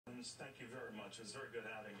Rations, thank you very much. It was very good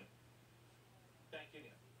having you. Thank you,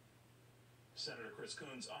 Neil. Senator Chris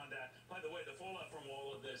Coons on that. By the way, the fallout from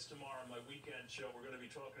all of this, tomorrow on my weekend show, we're going to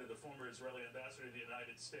be talking to the former Israeli ambassador to the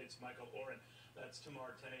United States, Michael Oren. That's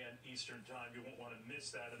tomorrow, 10 a.m. Eastern time. You won't want to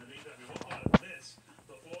miss that. In the meantime, you won't want to miss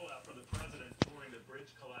the fallout from the president touring the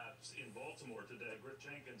bridge collapse in Baltimore today. Griff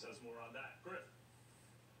Jenkins has more on that. Griff.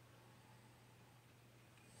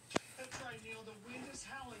 That's right, Neil. The wind is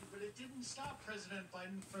howling, but it didn't stop President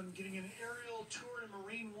Biden from getting an aerial tour in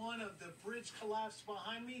Marine One of the bridge collapse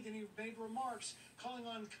behind me. Then he made remarks calling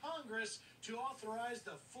on Congress to authorize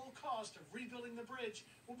the full cost of rebuilding the bridge.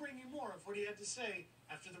 We'll bring you more of what he had to say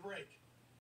after the break.